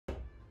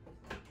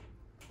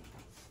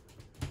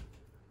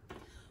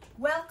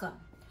Welcome.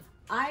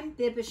 I'm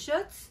Biba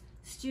Schutz,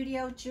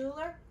 studio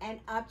jeweler and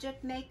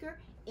object maker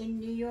in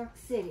New York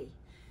City.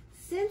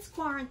 Since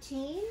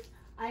quarantine,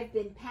 I've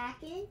been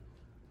packing,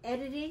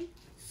 editing,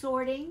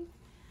 sorting,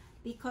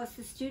 because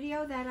the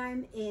studio that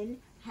I'm in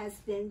has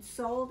been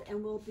sold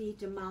and will be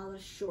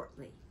demolished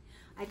shortly.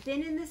 I've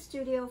been in the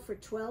studio for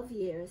 12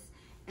 years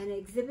and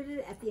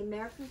exhibited at the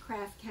American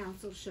Craft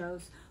Council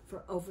shows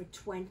for over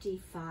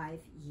 25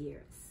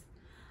 years.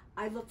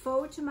 I look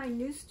forward to my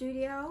new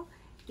studio,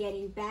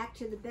 getting back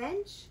to the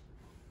bench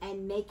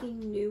and making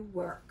new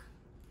work.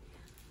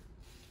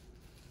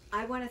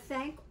 I want to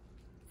thank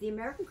the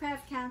American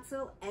Craft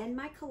Council and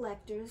my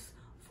collectors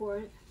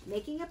for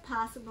making it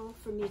possible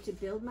for me to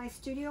build my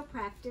studio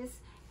practice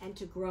and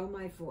to grow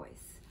my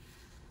voice.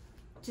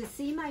 To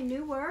see my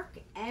new work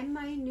and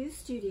my new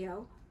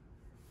studio,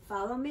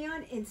 follow me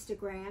on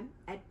Instagram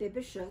at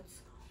Biba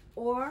Schutz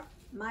or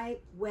my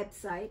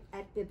website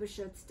at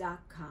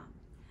bibaschutz.com.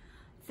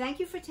 Thank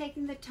you for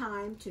taking the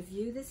time to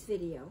view this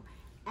video,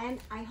 and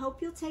I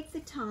hope you'll take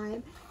the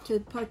time to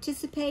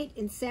participate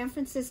in San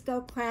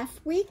Francisco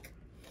Craft Week.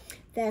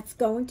 That's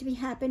going to be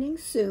happening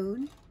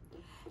soon,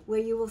 where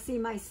you will see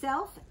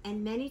myself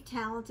and many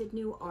talented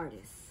new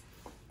artists.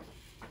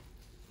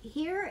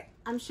 Here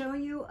I'm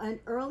showing you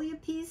an earlier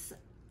piece,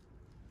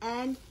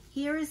 and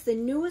here is the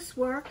newest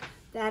work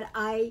that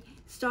I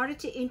started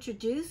to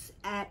introduce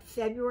at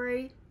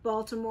February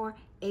Baltimore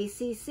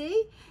ACC,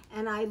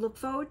 and I look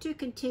forward to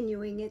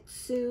continuing it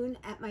soon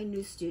at my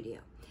new studio.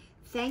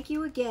 Thank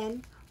you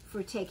again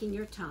for taking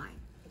your time.